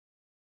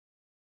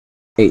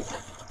8.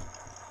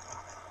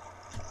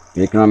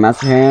 Taking on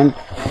Master Hand.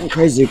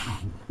 Crazy.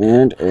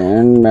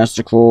 And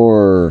Master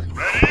Core.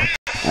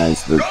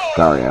 As the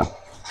Gario.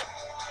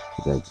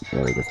 I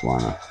really just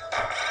wanna.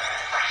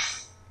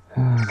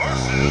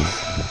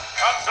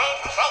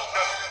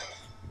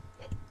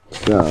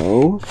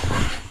 So.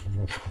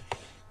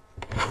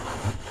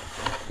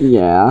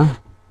 Yeah.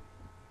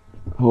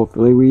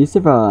 Hopefully we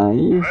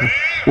survive.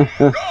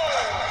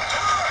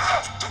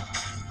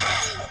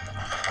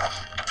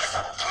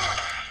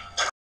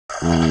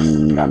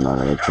 And I'm not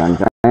really trying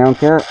to. I don't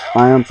care.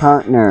 I am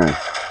partner.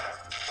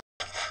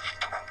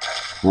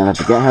 And I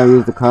forget how to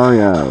use the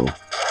Gario.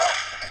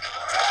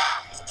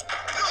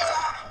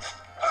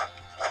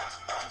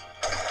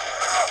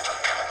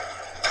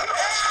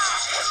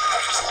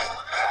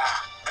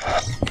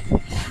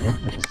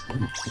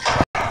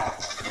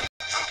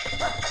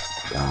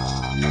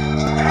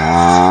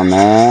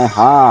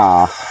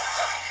 Kamehameha.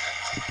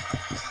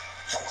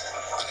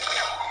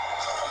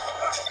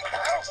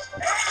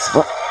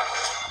 What?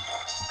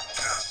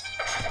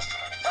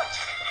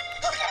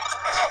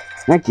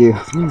 Thank you.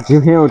 You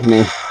healed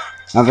me.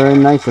 How very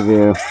nice of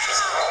you.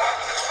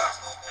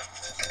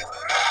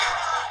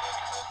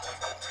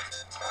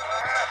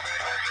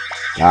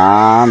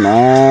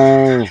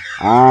 Kamehameha.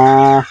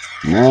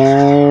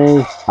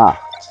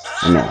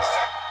 I missed.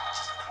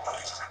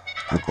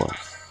 Of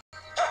course.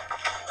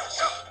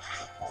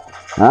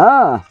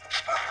 Ah!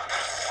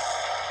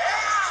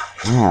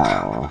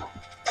 Wow.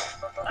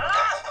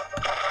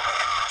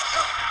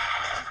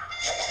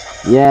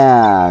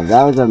 Yeah,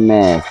 that was a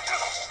miss.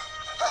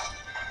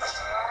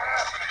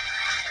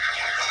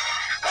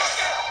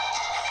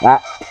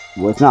 That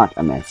was not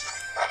a miss.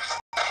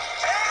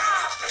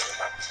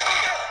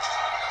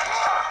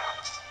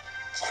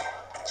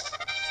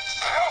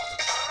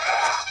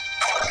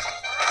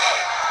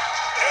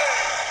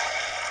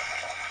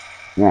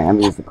 Yeah, I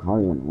haven't used the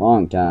Gario in a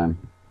long time.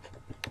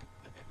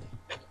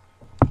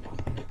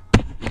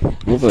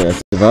 Hopefully I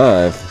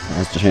survive.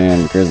 Master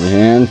Hand, Crazy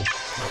Hand.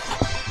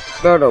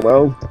 But oh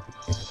well.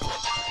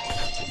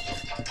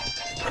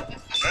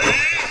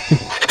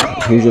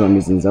 Usually I'm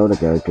using Zelda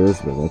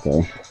characters, but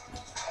okay.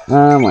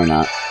 Why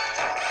not?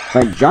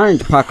 Like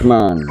giant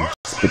Pokemon!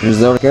 Speaking of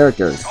Zelda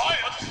characters.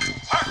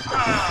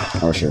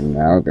 Oh sure,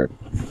 now I've got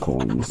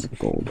coins,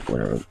 gold,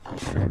 whatever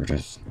it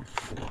is.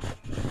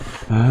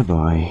 Oh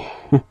boy.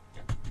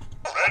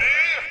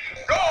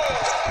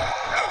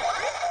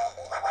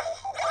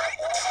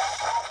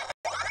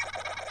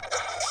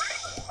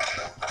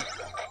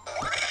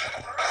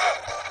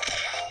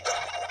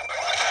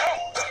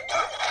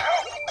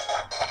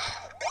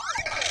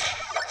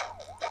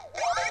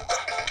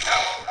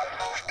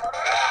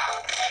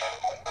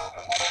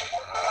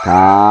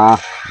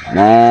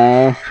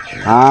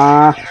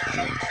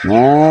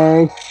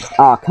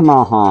 Oh, come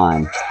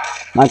on.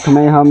 My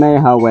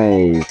Kamehameha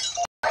wave.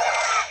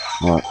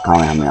 Or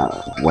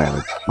Kamehameha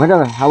wave.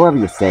 Whatever, however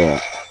you say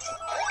it.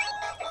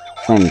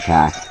 Same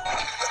attack.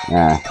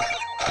 Yeah.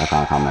 I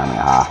call it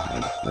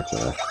Kamehameha.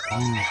 Whichever.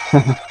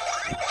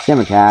 Same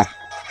attack.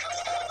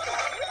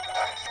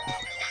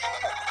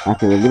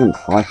 Actually, they didn't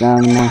collect that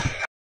anymore.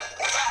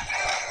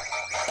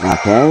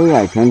 Okay,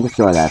 I couldn't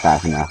destroy that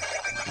fast enough.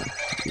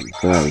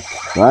 Great.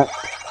 What?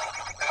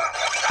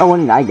 Oh,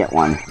 when did I get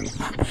one?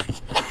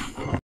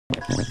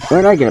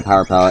 Where did I get a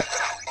power pellet?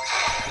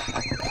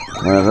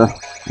 Whatever.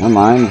 Never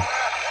mind.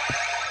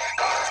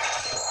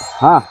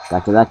 Ha!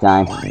 Back to that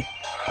time.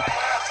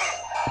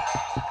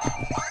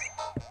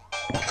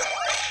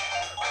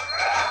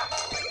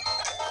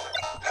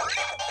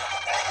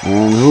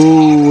 And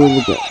who will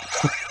we get?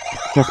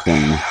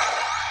 Justin.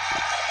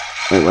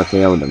 Wait, what's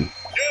the Odin?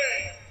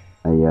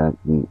 Oh,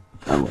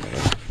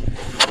 whatever.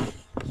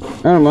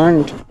 Never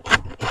mind.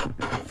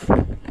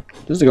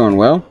 This is going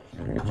well.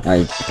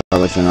 I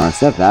probably should not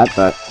accept that,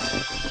 but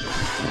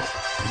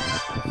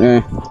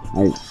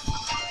I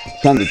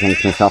tend to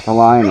change myself a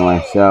lot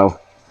anyway, so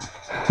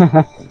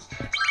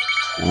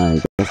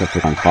I guess I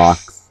pick on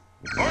Fox.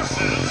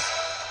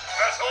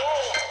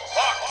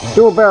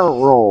 Do a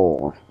barrel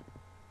roll.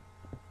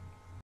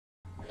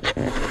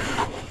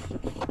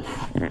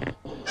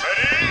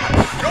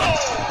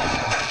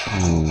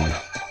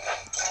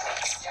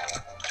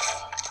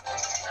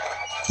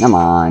 Come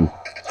on.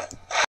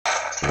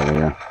 Over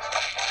here.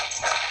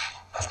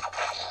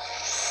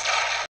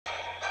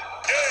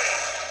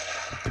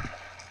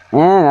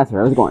 And that's what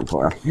I was going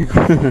for.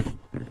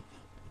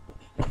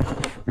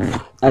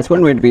 That's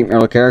one way to beat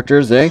Majora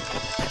characters, eh?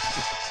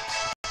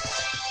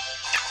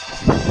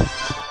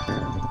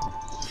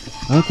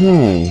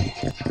 Okay.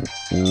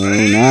 So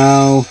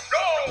now...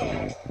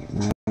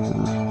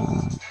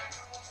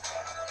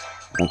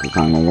 Donkey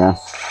Kong, I guess.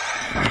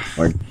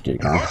 Or Diddy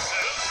Kong.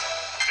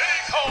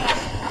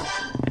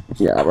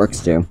 Yeah, that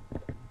works too.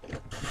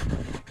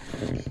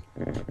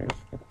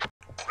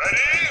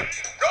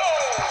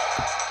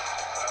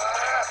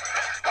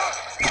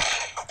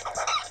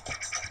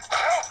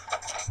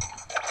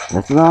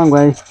 That's the wrong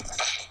way.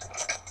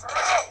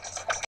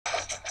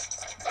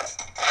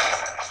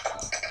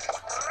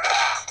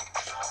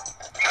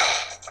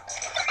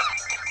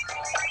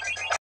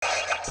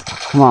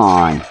 Come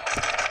on.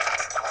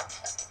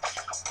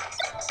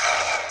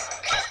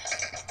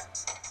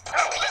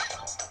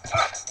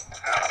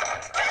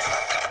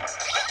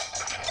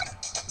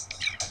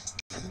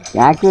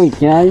 Actually,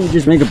 can I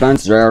just make a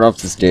bounce right off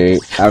the stage,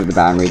 out of the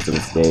boundaries of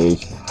the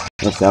stage?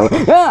 If so,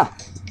 ah!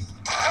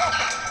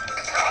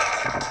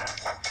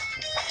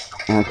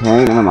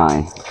 Okay, never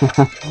mind.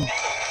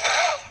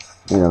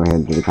 Get over here,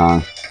 Diddy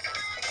Kong.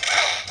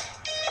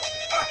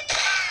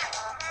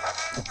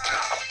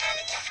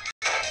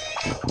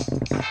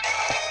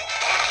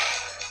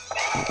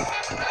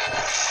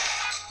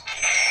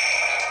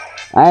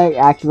 I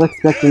actually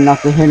expected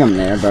not to hit him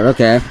there, but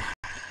okay.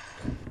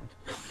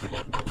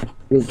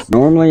 Because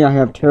normally I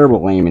have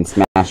terrible aim in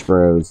Smash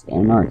Bros.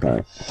 And Mario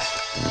Kart.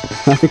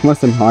 I think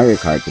most in Mario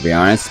Kart, to be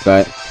honest,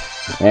 but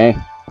hey.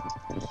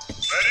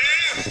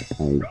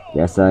 I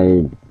guess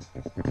I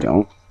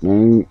don't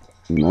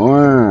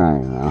anymore. I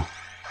don't know.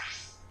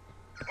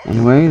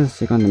 Anyway, let's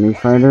take on the new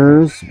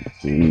fighters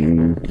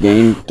and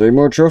gain 3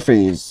 more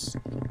trophies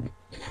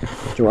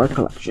to our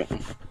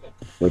collection,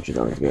 which is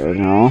always good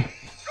and all.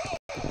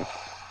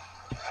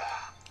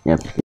 Yep,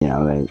 you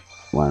know, they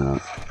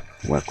want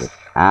to work with.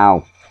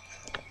 Ow!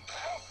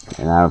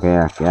 Get out of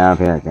here, get out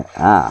of here,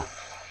 ah.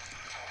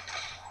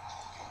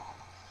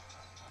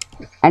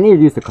 I need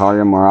to use the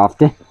cardio more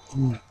often.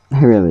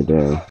 I really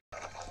do.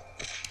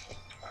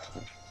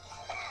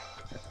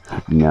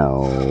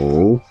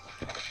 No.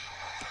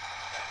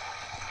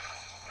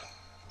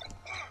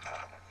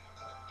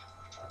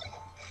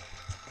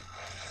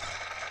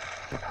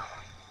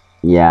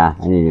 Yeah,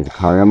 I need to use the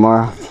cardio more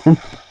often.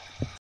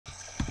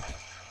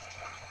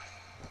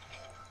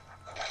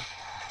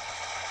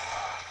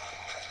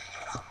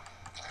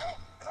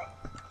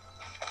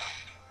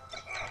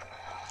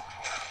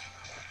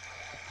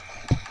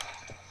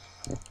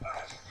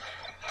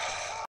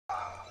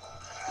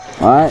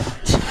 What?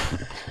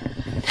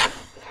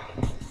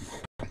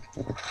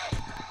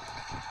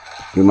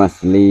 You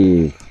must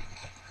leave.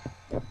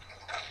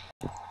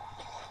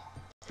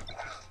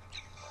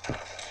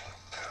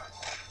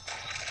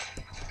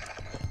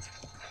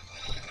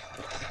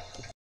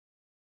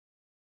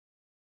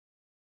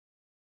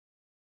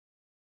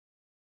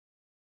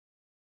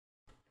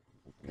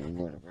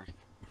 Whatever.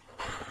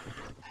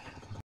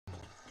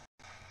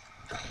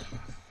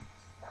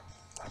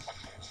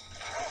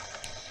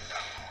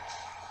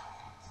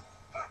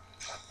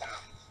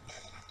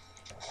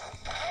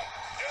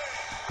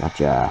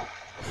 Gotcha.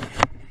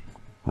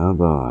 Oh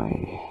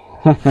boy.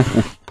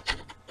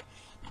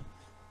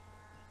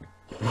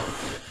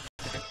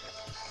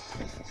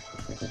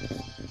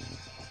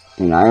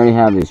 And I already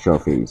have these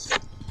trophies.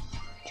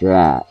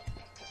 Drat.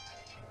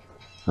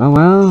 Oh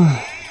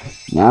well.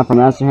 Now for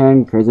Master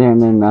Hand, Crazy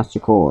Hand, and Master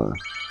Core.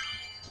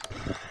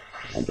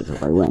 I just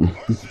hope I win.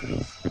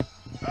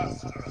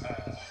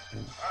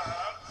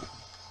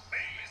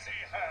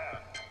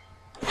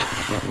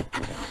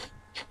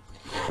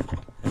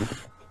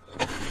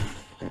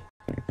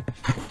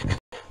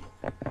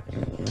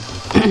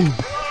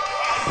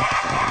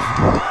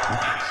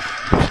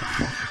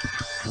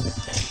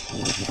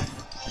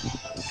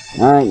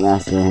 Alright,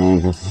 Master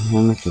Hand, Crazy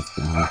Hand, let's just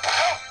go.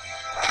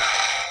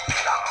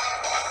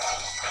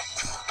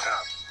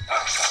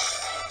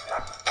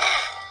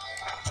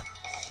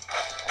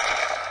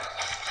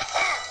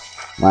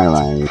 Why do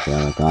I need to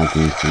like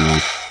talking so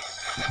much?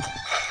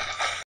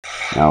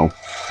 No.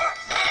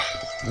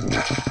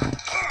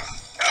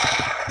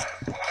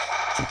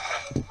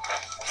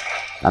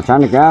 Stop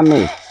trying to grab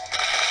me.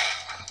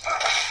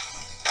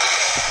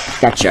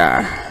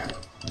 Gotcha.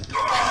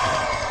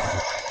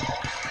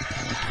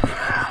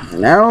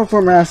 Now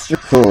for Master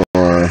Core.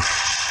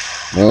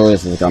 Oh,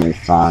 this is gonna be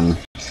fun.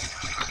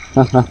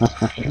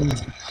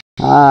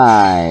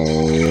 Hi.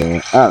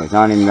 Oh, it's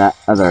not even that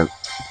other.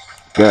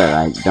 Good,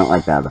 I don't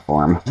like that other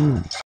form.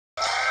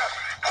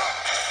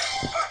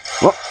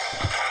 Whoop.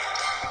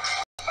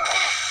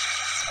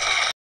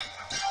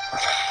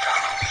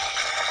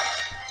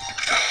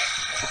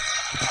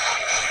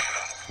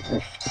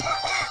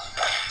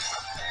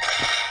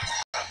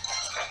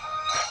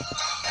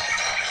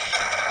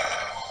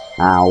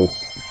 Ow.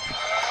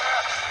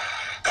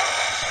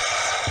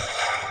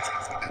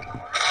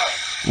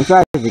 I'm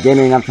sorry if you gave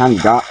me enough time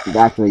to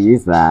actually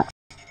use that.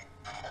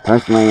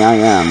 Personally, I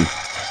am.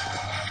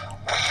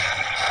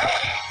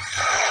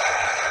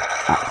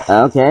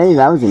 Okay,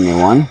 that was a new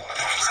one.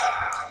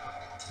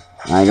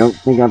 I don't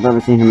think I've ever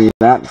seen him use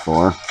that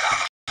before.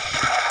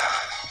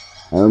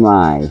 Oh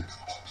my.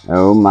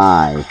 Oh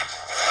my.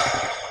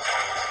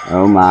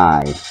 Oh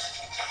my.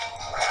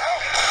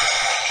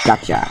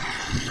 Gotcha.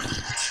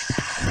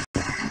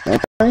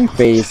 Okay,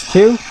 phase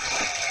 2.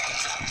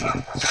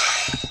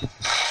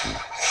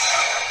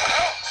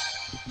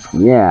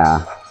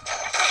 Yeah.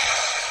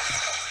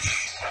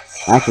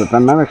 Actually, if I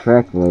remember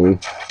correctly,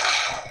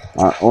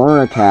 our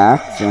aura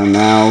attacks are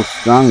now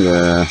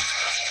stronger.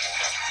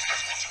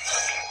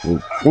 I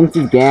think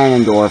this is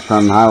Ganondorf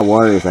from Hyrule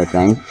Warriors, I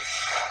think.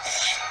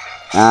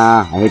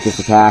 Ah, I hate this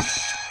attack.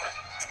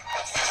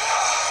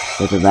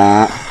 Look at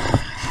that.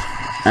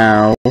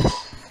 Ow.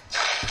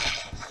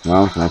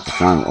 Well, that's a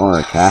strong aura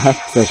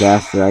attack, I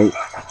guess, right?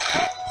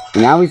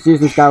 And now he's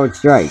using Skyward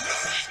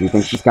Strikes. He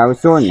thinks he's Skyward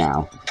Sword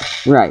now.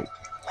 Right.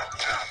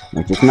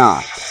 Which is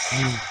not.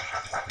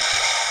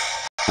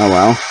 Oh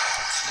well.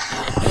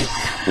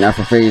 Now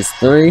for phase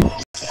 3.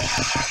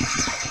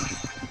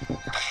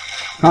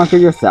 Conquer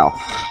yourself.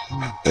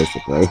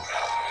 Basically.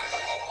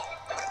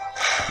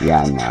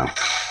 Yeah, I know.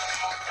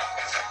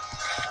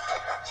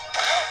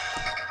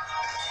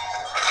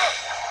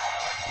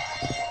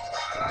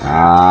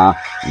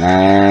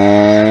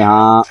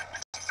 Neha.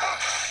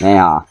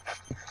 Neha.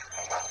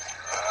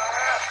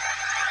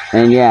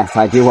 And yes,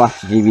 I do watch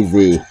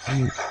GBZ.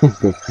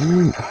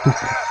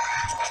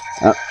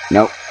 Oh,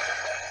 nope.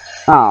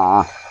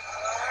 Aww.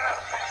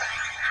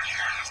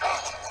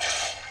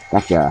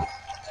 Gotcha.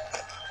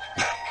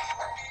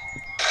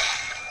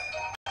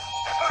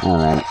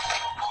 Alright.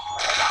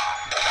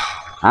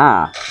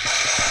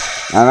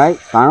 Alright,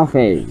 final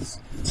phase.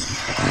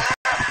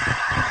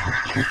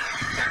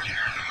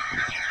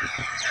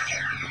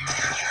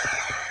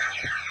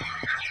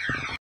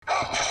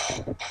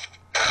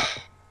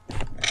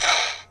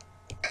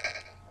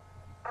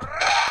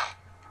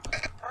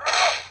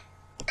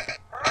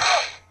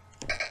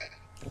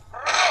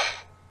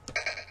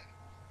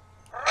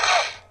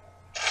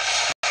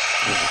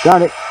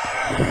 Got it.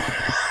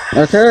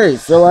 Okay,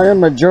 so I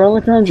am Majora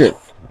the Conjure.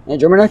 And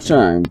join me next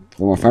time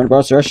for more Final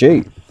Boss Rush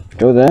 8.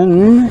 Till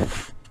then.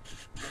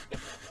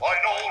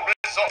 Final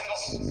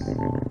results.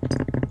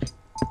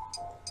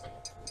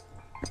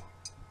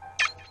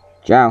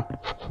 Ciao.